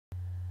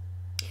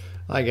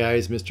Hi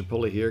guys, Mr.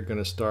 Pulley here, going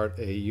to start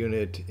a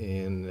unit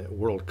in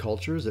World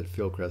Cultures at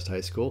Fieldcrest High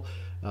School.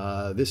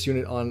 This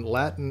unit on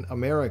Latin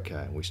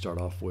America. We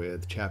start off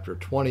with Chapter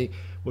 20,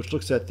 which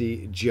looks at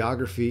the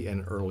geography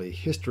and early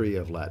history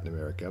of Latin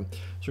America.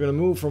 So we're going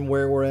to move from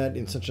where we're at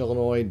in Central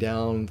Illinois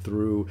down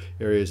through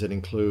areas that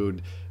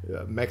include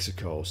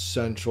Mexico,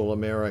 Central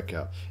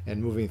America,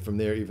 and moving from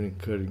there even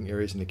including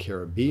areas in the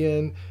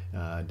Caribbean,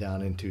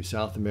 down into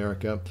South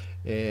America,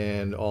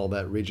 and all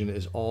that region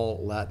is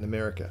all Latin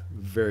America.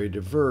 Very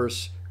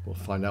diverse. We'll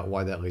find out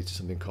why that leads to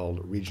something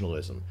called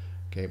regionalism.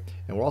 Okay,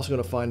 and we're also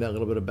going to find out a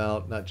little bit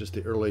about not just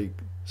the early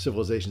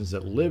civilizations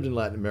that lived in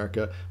Latin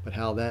America, but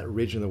how that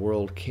region of the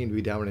world came to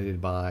be dominated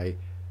by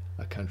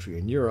a country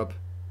in Europe,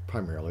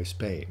 primarily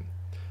Spain.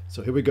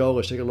 So here we go.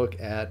 Let's take a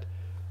look at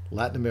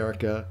Latin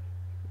America,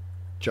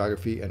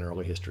 geography, and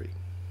early history.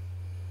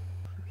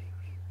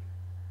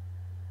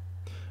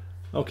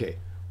 Okay.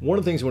 One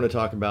of the things we want to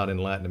talk about in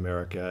Latin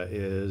America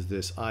is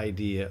this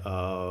idea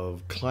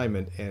of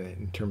climate and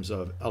in terms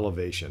of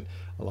elevation.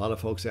 A lot of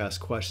folks ask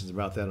questions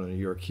about that on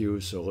your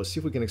Qs, so let's see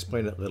if we can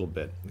explain it a little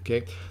bit.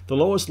 Okay, the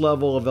lowest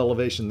level of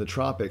elevation in the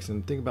tropics,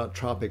 and think about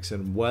tropics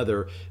and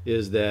weather,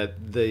 is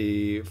that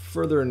the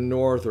further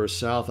north or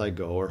south I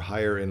go, or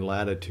higher in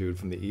latitude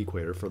from the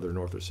equator, further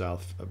north or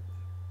south.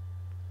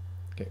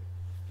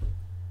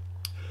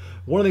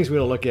 One of the things we're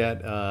going to look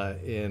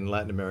at in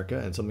Latin America,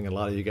 and something a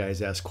lot of you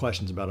guys ask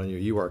questions about on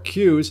your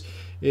URQs,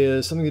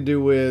 is something to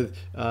do with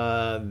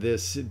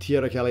this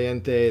tierra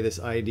caliente,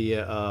 this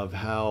idea of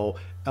how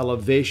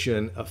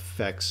elevation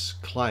affects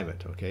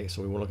climate. Okay,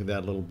 so we want to look at that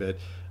a little bit.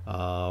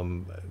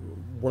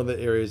 One of the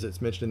areas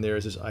that's mentioned in there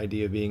is this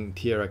idea of being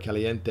tierra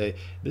caliente.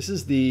 This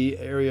is the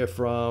area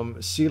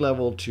from sea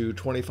level to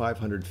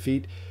 2,500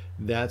 feet.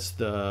 That's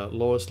the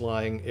lowest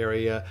lying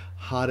area,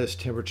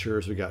 hottest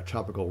temperatures. We got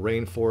tropical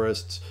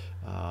rainforests.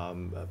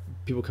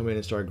 People come in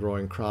and start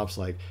growing crops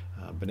like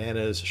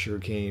bananas,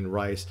 sugarcane,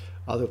 rice,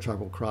 other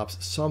tropical crops.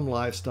 Some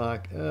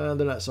livestock, they're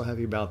not so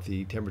happy about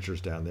the temperatures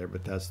down there,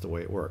 but that's the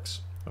way it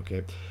works.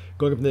 Okay,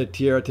 going up in the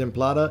Tierra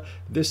Templada,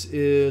 this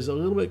is a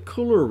little bit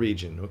cooler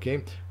region.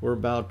 Okay, we're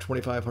about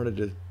 2,500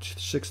 to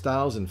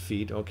 6,000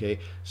 feet. Okay,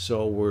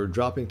 so we're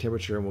dropping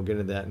temperature, and we'll get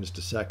into that in just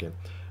a second.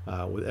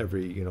 With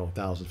every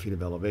 1,000 feet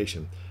of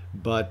elevation.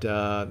 But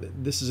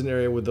this is an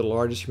area with the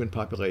largest human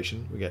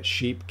population. We got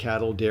sheep,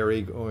 cattle,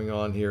 dairy going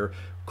on here,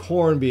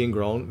 corn being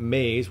grown,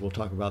 maize. We'll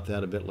talk about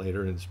that a bit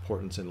later in its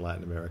importance in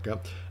Latin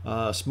America.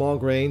 Small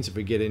grains. If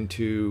we get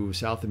into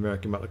South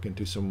America, we might look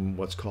into some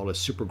what's called a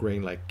super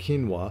grain like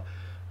quinoa.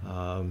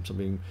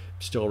 Something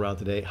still around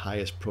today,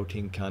 highest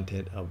protein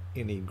content of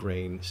any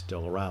grain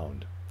still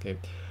around. Okay.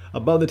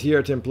 Above the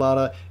Tierra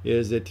Templada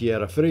is the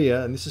Tierra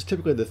Fria, and this is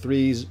typically the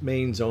three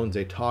main zones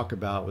they talk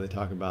about when they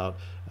talk about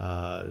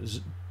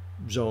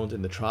zones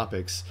in the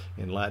tropics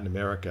in Latin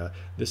America.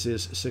 This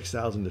is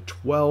 6,000 to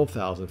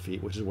 12,000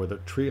 feet, which is where the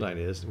tree line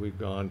is. We've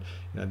gone,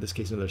 in this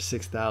case, another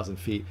 6,000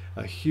 feet,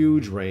 a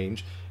huge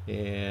range,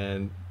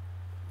 and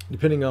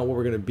depending on what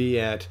we're going to be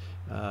at,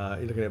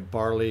 you're looking at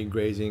barley,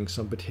 grazing,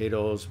 some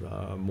potatoes,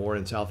 more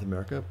in South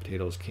America.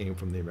 Potatoes came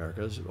from the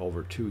Americas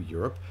over to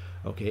Europe.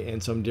 Okay,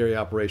 and some dairy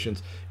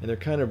operations, and they're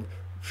kind of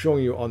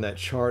showing you on that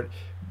chart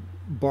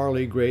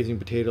barley, grazing,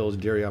 potatoes,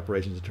 dairy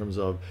operations in terms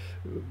of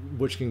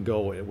which can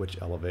go at which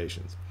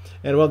elevations.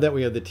 And above that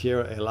we have the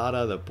Tierra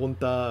Helada, the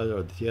Punta,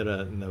 or the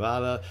Tierra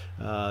Nevada.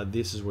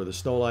 This is where the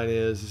snow line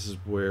is. This is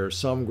where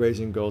some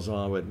grazing goes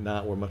on, but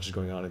not where much is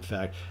going on. In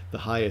fact, the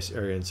highest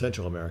area in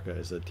Central America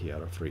is the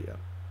Tierra Fria.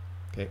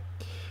 Okay,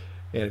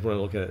 and if you want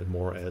to look at it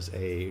more as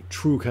a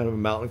true kind of a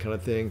mountain kind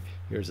of thing,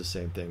 here's the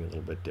same thing, a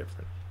little bit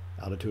different.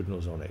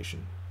 Altitudinal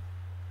zonation.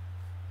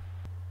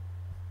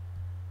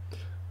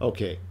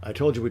 Okay, I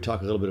told you we'd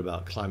talk a little bit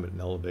about climate and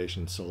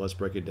elevation, so let's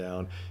break it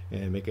down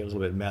and make it a little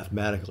bit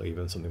mathematical,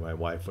 even something my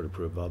wife would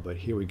approve of, but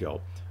here we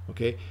go.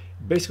 Okay,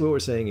 basically what we're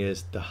saying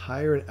is the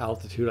higher in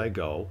altitude I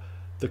go,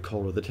 the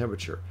colder the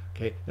temperature.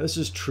 Okay, and this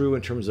is true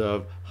in terms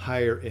of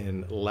higher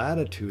in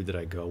latitude that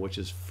I go, which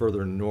is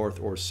further north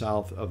or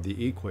south of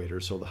the equator.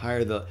 So the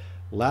higher the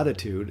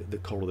latitude, the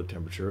colder the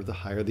temperature, the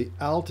higher the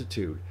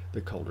altitude,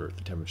 the colder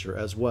the temperature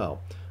as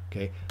well.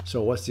 Okay,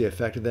 so what's the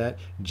effect of that?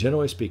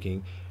 Generally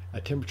speaking,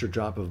 a temperature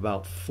drop of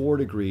about 4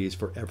 degrees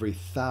for every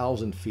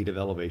 1,000 feet of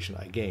elevation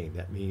I gain.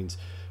 That means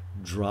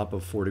drop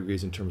of 4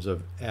 degrees in terms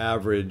of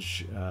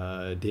average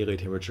daily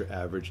temperature,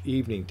 average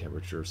evening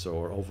temperature, so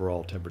our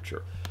overall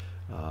temperature.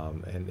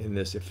 And in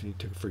this, if you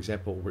took, for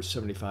example, we're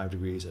 75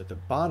 degrees at the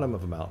bottom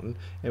of a mountain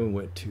and we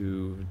went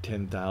to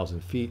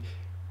 10,000 feet,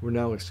 we're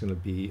now it's going to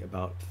be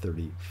about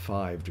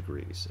 35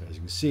 degrees. As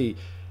you can see,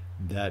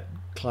 that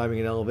climbing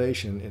in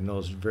elevation in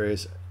those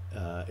various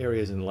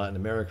areas in Latin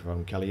America,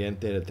 from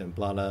Caliente to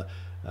Templada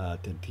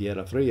to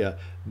Tierra Fria,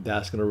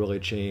 that's going to really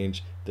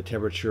change the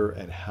temperature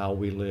and how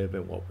we live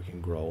and what we can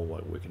grow,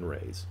 what we can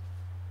raise.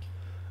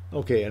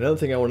 Okay, another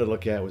thing I wanted to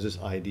look at was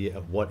this idea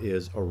of what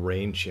is a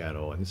rain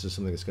shadow, and this is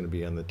something that's going to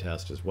be on the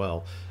test as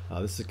well.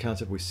 This is a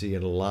concept we see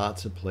in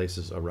lots of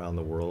places around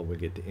the world. When we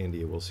get to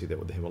India, we'll see that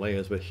with the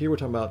Himalayas, but here we're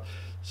talking about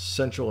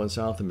Central and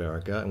South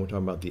America, and we're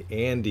talking about the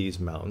Andes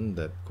mountain,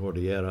 that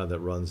cordillera that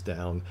runs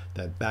down,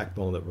 that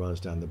backbone that runs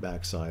down the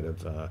backside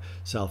of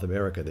South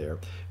America there.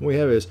 And we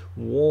have is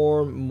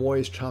warm,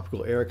 moist,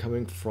 tropical air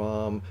coming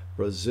from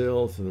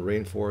Brazil, from the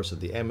rainforests of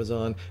the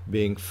Amazon,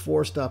 being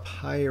forced up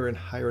higher and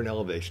higher in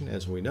elevation.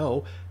 As we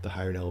know, the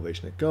higher in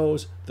elevation it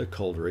goes, the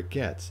colder it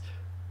gets.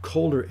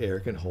 Colder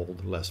air can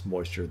hold less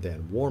moisture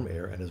than warm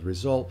air, and as a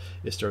result,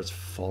 it starts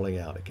falling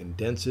out. It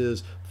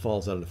condenses,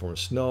 falls out in the form of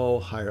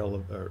snow,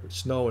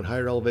 snow in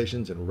higher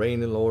elevations and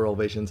rain in lower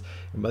elevations.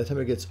 And by the time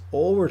it gets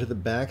over to the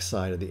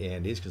backside of the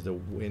Andes, because the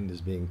wind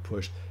is being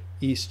pushed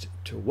east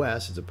to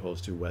west as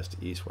opposed to west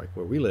to east, like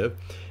where we live,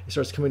 it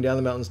starts coming down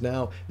the mountains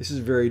now. This is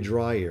very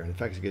dry air. In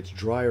fact, as it gets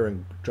drier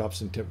and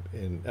drops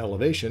in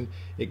elevation,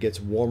 it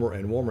gets warmer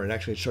and warmer, and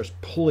actually it starts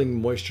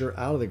pulling moisture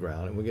out of the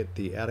ground. And we get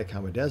the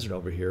Atacama Desert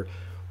over here,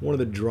 one of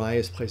the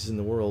driest places in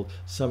the world,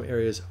 some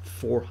areas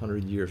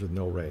 400 years with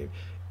no rain.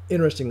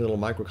 Interesting little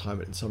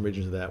microclimate in some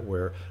regions of that,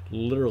 where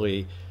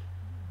literally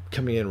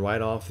coming in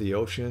right off the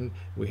ocean,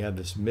 we have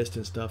this mist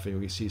and stuff, and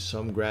we see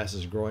some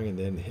grasses growing and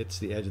then hits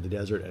the edge of the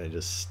desert and it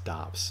just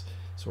stops.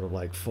 Sort of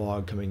like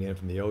fog coming in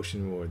from the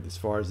ocean, where as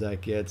far as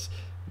that gets,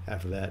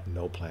 after that,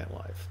 no plant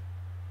life.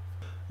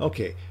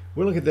 Okay,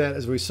 we'll look at that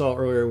as we saw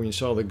earlier when you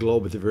saw the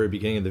globe at the very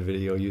beginning of the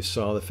video. You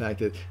saw the fact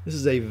that this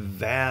is a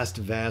vast,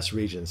 vast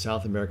region.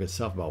 South America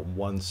itself, about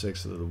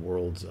 1/6 of the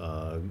world's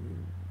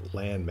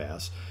land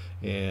mass.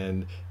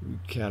 And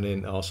count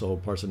in also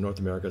parts of North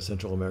America,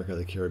 Central America,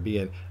 the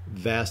Caribbean,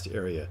 vast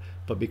area.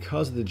 But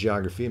because of the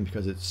geography and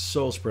because it's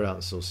so spread out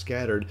and so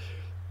scattered,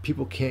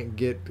 people can't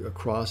get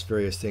across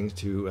various things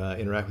to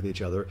interact with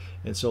each other.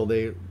 And so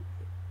they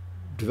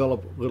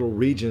develop little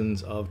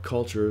regions of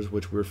cultures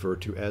which we refer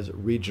to as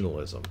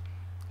regionalism.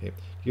 Okay.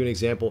 To give you an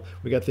example,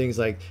 we got things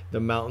like the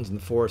mountains and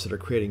the forests that are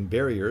creating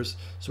barriers,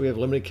 so we have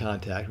limited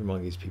contact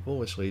among these people,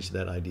 which leads to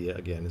that idea,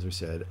 again, as we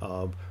said,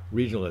 of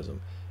regionalism.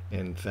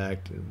 And in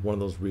fact, one of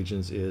those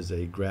regions is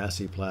a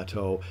grassy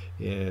plateau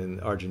in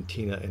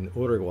Argentina and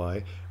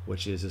Uruguay,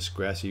 which is this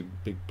grassy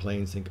big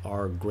plains, think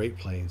our Great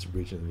Plains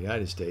region in the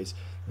United States.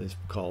 It's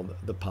called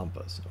the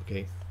Pampas.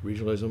 Okay,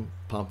 regionalism,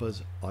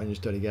 Pampas, on your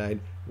study guide.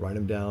 Write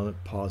them down,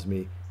 pause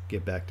me,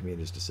 get back to me in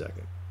just a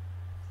second.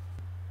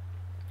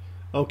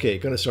 Okay,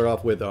 going to start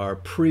off with our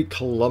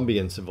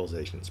pre-Columbian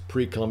civilizations.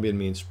 Pre-Columbian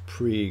means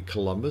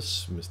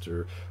pre-Columbus,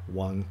 Mr.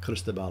 Juan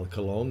Cristobal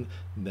Colon,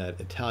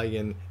 that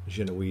Italian,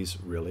 Genoese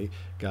really,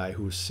 guy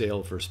who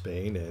sailed for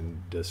Spain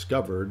and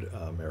discovered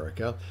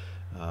America.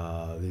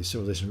 The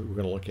civilizations we're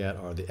going to look at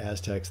are the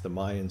Aztecs, the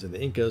Mayans, and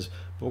the Incas,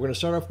 but we're going to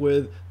start off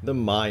with the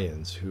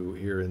Mayans, who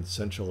here in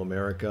Central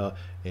America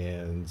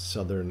and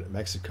southern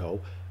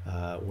Mexico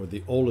were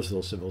the oldest of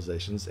those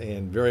civilizations,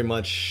 and very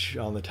much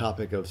on the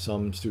topic of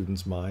some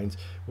students' minds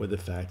with the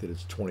fact that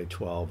it's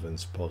 2012 and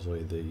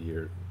supposedly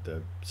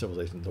the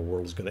civilization of the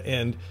world is going to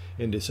end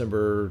in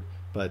December,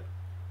 but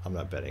I'm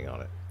not betting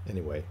on it.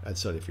 Anyway, I'd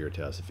study for your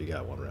test if you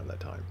got one around that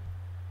time.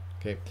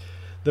 Okay.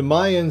 The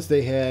Mayans,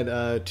 they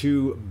had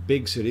two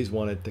big cities,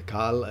 one at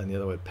Tikal and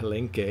the other at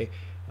Palenque.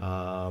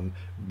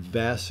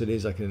 Vast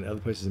cities like in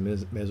other places in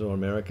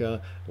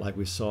Mesoamerica, like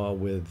we saw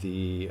with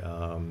the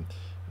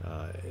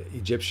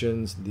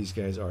Egyptians. These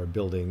guys are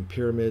building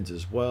pyramids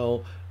as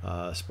well,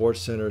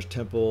 sports centers,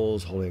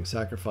 temples, holding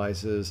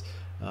sacrifices,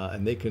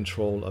 and they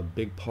controlled a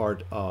big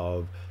part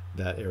of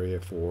that area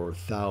for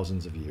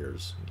thousands of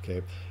years.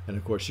 Okay, and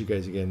of course you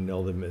guys again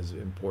know them as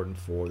important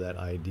for that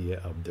idea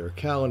of their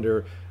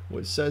calendar,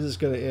 which says it's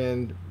going to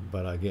end,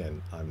 but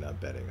again, I'm not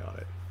betting on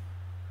it.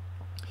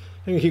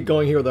 I'm going to keep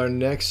going here with our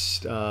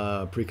next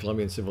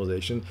pre-Columbian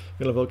civilization.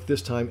 We're going to look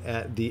this time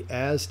at the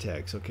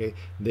Aztecs. Okay,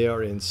 they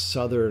are in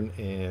southern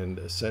and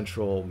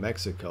central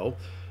Mexico,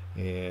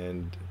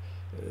 and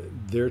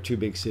their two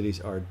big cities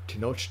are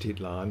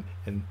Tenochtitlan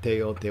and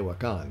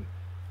Teotihuacan.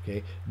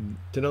 Okay,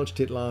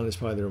 Tenochtitlan is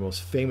probably their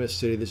most famous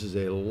city. This is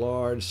a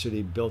large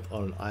city built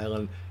on an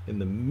island in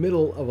the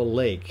middle of a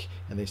lake,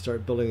 and they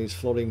start building these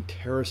floating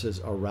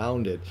terraces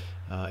around it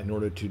in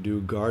order to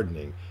do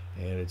gardening.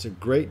 And it's a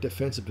great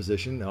defensive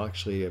position. Now,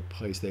 actually, a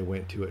place they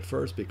went to at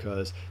first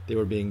because they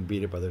were being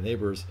beat up by their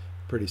neighbors.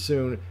 Pretty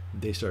soon,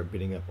 they start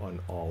beating up on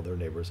all their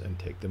neighbors and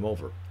take them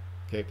over.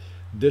 Okay,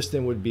 this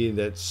then would be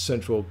that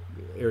central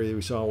area that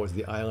we saw was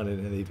the island,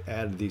 and they've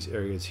added these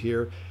areas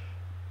here.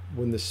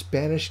 When the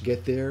Spanish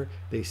get there,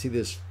 they see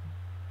this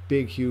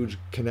big, huge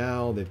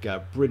canal. They've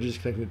got bridges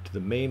connected to the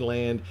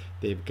mainland.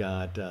 They've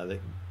got the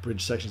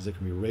bridge sections that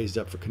can be raised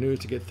up for canoes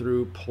to get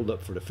through, pulled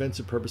up for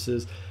defensive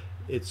purposes.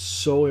 It's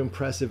so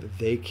impressive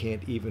they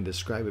can't even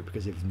describe it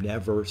because they've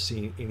never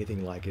seen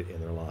anything like it in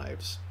their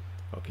lives.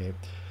 Okay,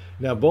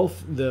 now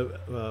both the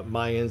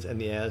Mayans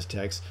and the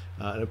Aztecs,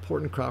 an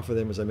important crop for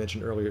them, as I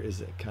mentioned earlier, is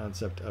the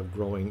concept of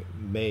growing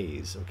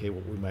maize. Okay,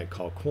 what we might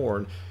call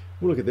corn.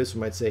 We look at this, we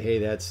might say, hey,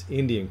 that's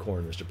Indian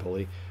corn, Mr.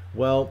 Pulley.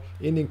 Well,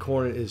 Indian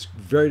corn is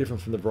very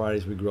different from the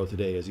varieties we grow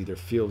today as either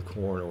field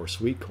corn or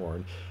sweet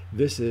corn.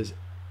 This is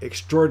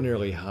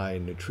extraordinarily high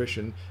in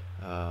nutrition,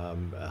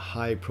 a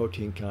high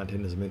protein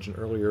content. As I mentioned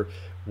earlier,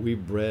 we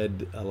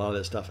bred a lot of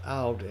that stuff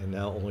out, and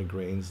now only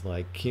grains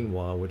like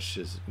quinoa, which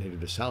is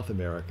native to South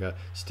America,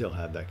 still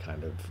have that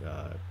kind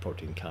of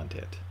protein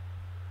content.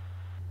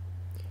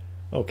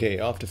 Okay,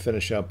 off to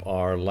finish up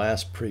our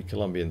last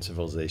pre-Columbian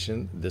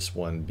civilization, this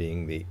one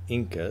being the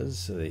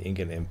Incas, the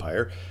Incan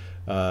Empire.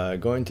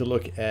 Going to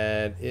look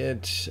at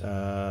it.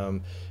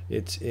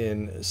 It's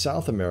in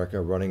South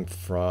America, running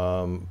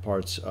from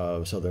parts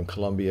of southern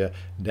Colombia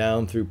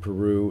down through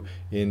Peru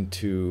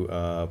into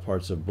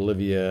parts of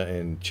Bolivia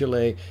and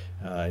Chile,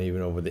 and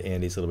even over the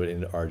Andes a little bit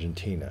into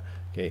Argentina.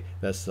 Okay,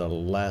 that's the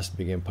last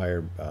big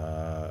empire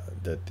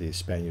that the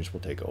Spaniards will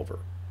take over.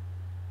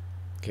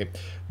 Okay,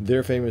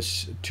 their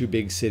famous two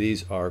big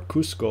cities are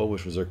Cusco,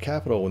 which was their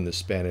capital when the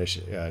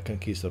Spanish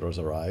conquistadors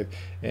arrived,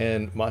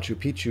 and Machu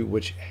Picchu,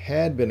 which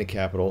had been a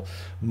capital,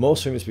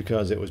 most famous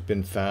because it was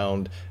been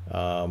found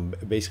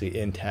basically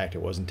intact.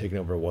 It wasn't taken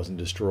over, it wasn't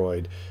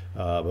destroyed,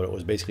 but it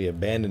was basically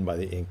abandoned by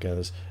the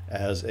Incas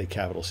as a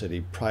capital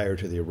city prior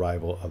to the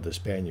arrival of the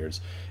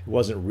Spaniards. It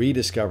wasn't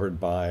rediscovered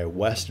by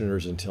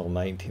Westerners until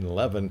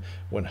 1911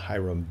 when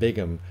Hiram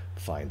Bingham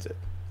finds it.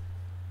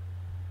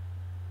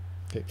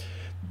 Okay.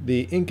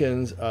 The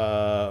Incans,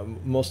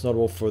 most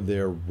notable for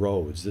their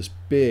roads, this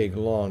big,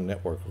 long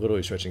network,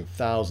 literally stretching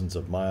thousands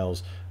of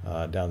miles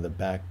down the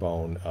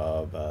backbone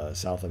of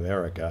South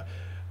America,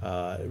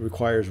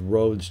 requires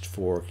roads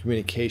for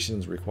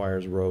communications,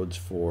 requires roads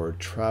for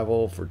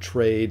travel, for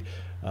trade,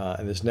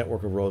 and this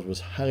network of roads was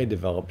highly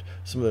developed.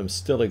 Some of them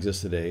still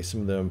exist today,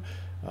 some of them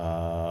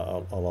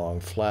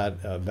along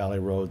flat valley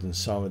roads, and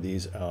some of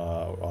these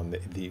on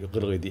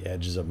literally the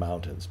edges of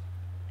mountains.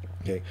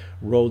 Okay,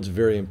 roads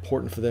very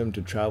important for them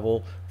to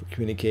travel, for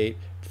communicate,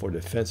 for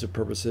defensive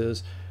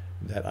purposes.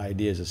 That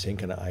idea is the same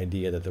kind of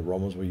idea that the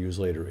Romans will use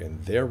later in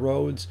their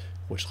roads,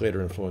 which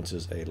later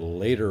influences a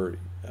later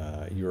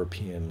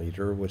European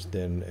leader, which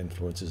then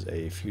influences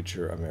a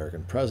future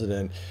American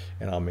president,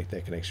 and I'll make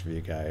that connection for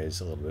you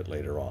guys a little bit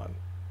later on.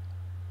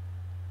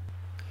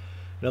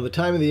 Now, the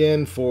time of the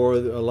end for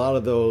a lot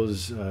of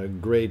those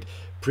great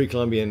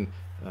pre-Columbian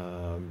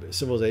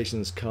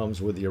civilizations comes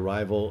with the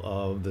arrival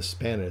of the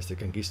Spanish, the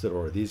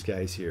conquistador, these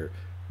guys here.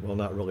 Well,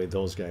 not really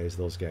those guys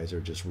are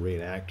just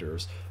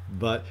reenactors,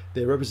 but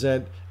they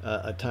represent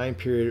a time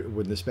period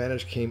when the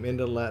Spanish came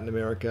into Latin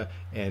America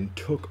and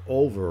took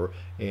over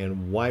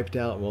and wiped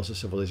out most of the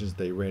civilizations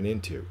they ran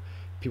into.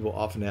 People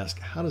often ask,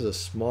 how does a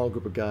small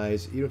group of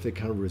guys, even if they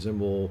kind of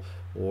resemble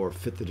or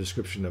fit the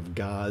description of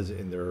gods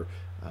in their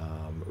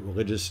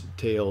religious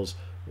tales,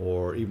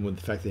 or even with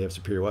the fact they have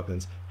superior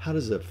weapons, how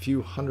does a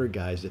few hundred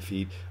guys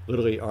defeat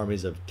literally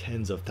armies of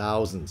tens of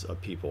thousands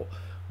of people?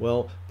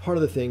 Well, part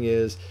of the thing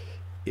is,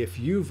 if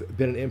you've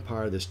been an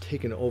empire that's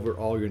taken over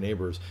all your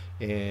neighbors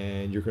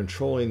and you're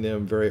controlling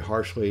them very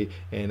harshly,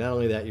 and not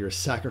only that, you're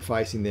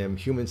sacrificing them,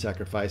 human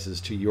sacrifices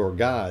to your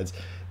gods,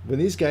 when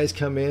these guys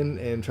come in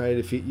and try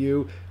to defeat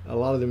you, a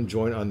lot of them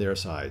join on their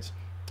sides.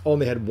 Oh,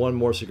 and they had one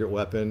more secret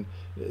weapon,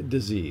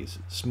 disease,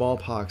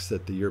 smallpox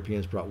that the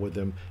Europeans brought with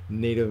them.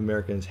 Native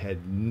Americans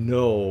had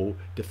no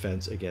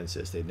defense against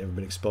this. They'd never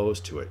been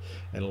exposed to it.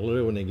 And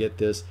literally when they get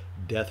this,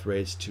 death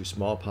rates to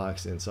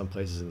smallpox in some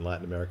places in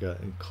Latin America,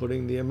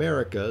 including the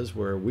Americas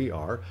where we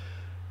are,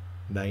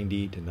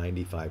 90 to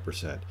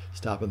 95%.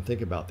 Stop and think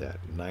about that,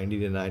 90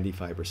 to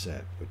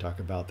 95%. We talk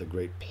about the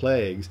great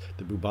plagues,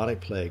 the bubonic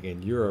plague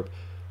in Europe,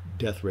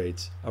 death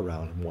rates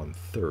around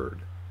 1/3.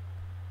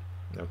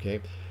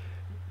 Okay?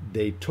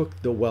 They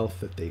took the wealth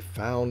that they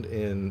found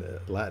in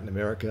Latin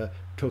America,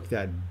 took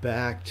that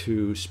back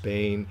to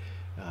Spain,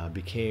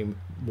 became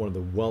one of the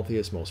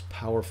wealthiest, most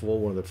powerful,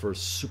 one of the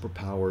first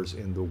superpowers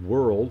in the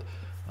world.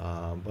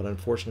 But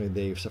unfortunately,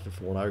 they've suffered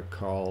from what I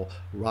call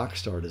rock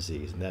star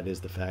disease, and that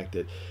is the fact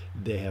that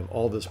they have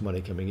all this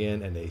money coming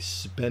in and they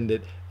spend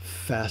it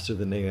faster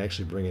than they can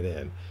actually bring it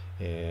in.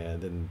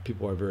 And then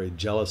people are very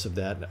jealous of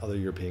that in other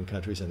European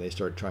countries, and they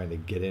start trying to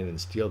get in and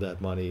steal that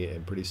money,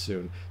 and pretty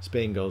soon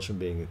Spain goes from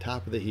being the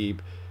top of the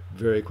heap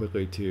very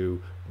quickly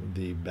to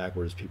the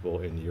backwards people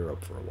in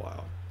Europe for a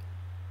while.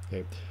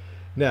 Okay.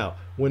 Now,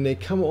 when they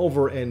come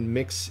over and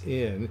mix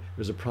in,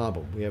 there's a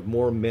problem. We have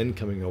more men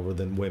coming over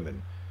than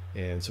women.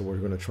 And so we're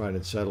going to try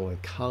to settle and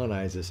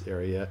colonize this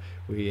area.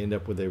 We end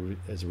up with,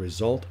 as a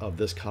result of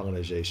this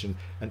colonization,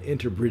 an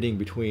interbreeding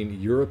between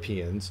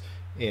Europeans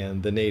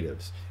and the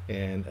natives.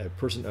 And a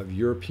person of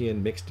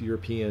European, mixed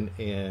European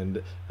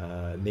and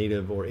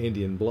native or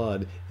Indian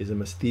blood is a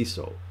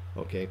mestizo.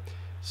 Okay,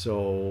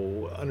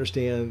 so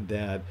understand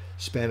that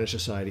Spanish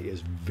society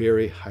is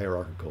very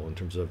hierarchical in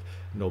terms of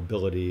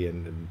nobility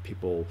and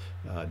people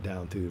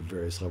down through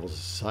various levels of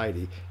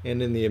society.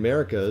 And in the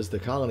Americas, the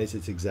colonies,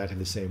 it's exactly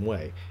the same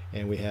way.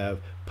 And we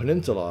have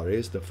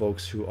peninsulares, the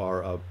folks who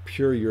are of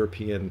pure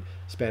European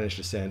Spanish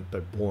descent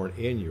but born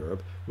in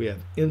Europe. We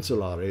have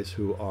insulares,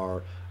 who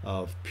are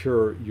of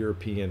pure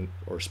European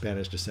or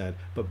Spanish descent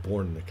but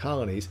born in the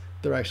colonies.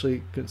 They're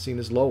actually seen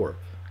as lower.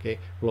 Okay,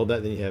 below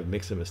that, then you have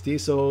mix of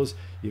mestizos.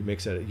 You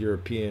mix a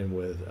European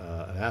with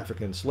an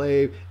African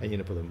slave, and you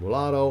end up with a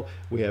mulatto.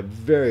 We have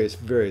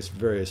various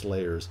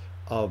layers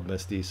of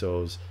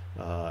mestizos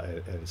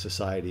and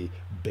society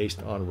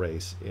based on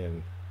race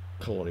in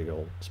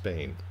colonial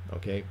Spain.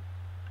 Okay,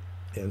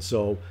 and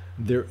so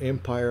their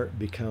empire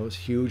becomes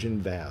huge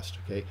and vast.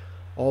 Okay,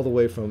 all the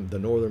way from the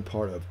northern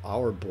part of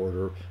our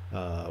border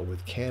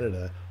with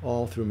Canada,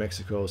 all through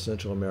Mexico,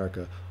 Central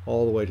America,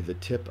 all the way to the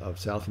tip of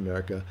South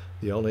America.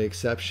 The only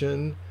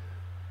exception,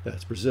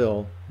 that's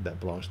Brazil, that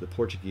belongs to the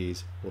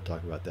Portuguese. We'll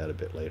talk about that a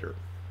bit later.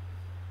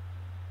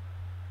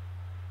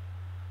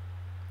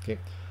 Okay.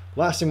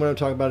 Last thing we're going to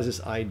talk about is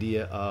this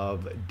idea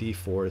of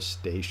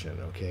deforestation.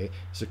 Okay,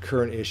 it's a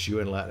current issue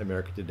in Latin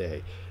America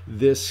today.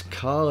 This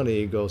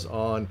colony goes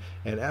on,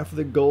 and after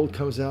the gold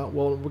comes out,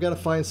 well, we're going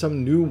to find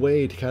some new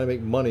way to kind of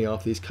make money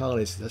off these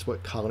colonies. That's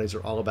what colonies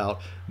are all about,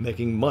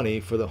 making money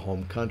for the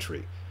home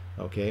country.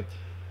 Okay,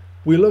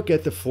 we look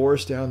at the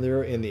forest down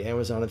there in the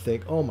Amazon and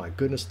think, oh my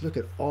goodness, look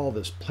at all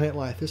this plant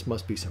life. This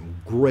must be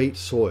some great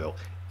soil.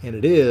 And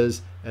it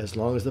is, as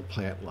long as the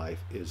plant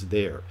life is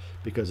there,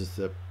 because it's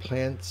the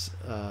plants,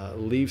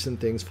 leaves and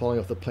things falling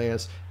off the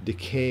plants,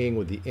 decaying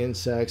with the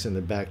insects and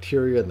the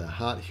bacteria and the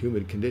hot,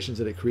 humid conditions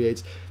that it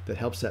creates, that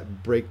helps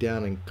that break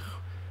down and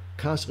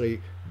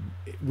constantly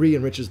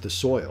re-enriches the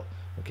soil.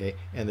 Okay,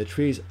 and the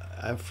trees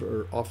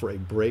offer a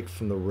break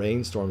from the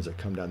rainstorms that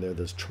come down there.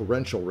 There's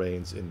torrential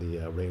rains in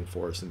the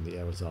rainforest in the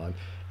Amazon,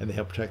 and they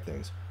help protect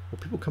things. Well,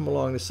 people come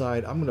along and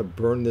decide, I'm going to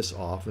burn this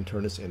off and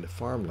turn this into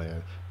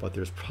farmland, but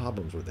there's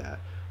problems with that.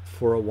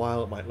 For a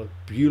while, it might look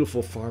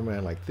beautiful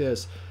farmland like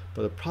this,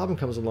 but the problem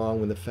comes along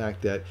with the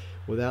fact that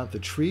without the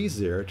trees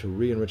there to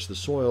re-enrich the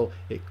soil,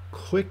 it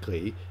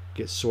quickly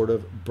gets sort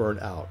of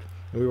burnt out.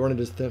 And we run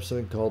into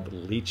something called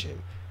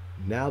leaching.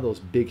 Now those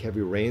big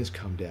heavy rains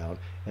come down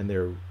and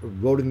they're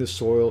eroding the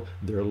soil,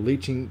 they're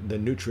leaching the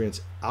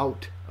nutrients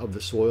out of the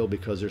soil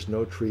because there's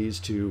no trees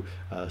to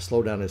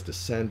slow down its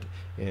descent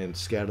and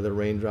scatter the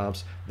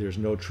raindrops. There's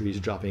no trees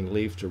dropping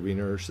leaves to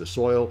re-nourish the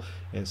soil,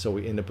 and so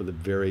we end up with a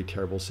very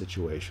terrible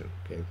situation.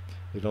 Okay,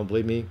 if you don't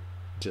believe me,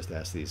 just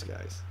ask these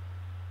guys.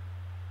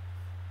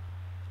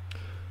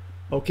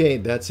 Okay,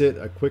 that's it.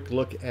 A quick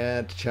look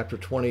at Chapter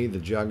 20, the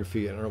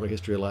Geography and Early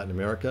History of Latin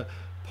America,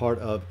 part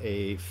of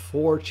a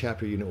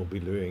 4-chapter unit we'll be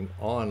doing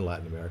on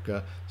Latin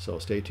America, so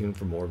stay tuned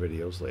for more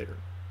videos later.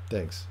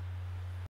 Thanks.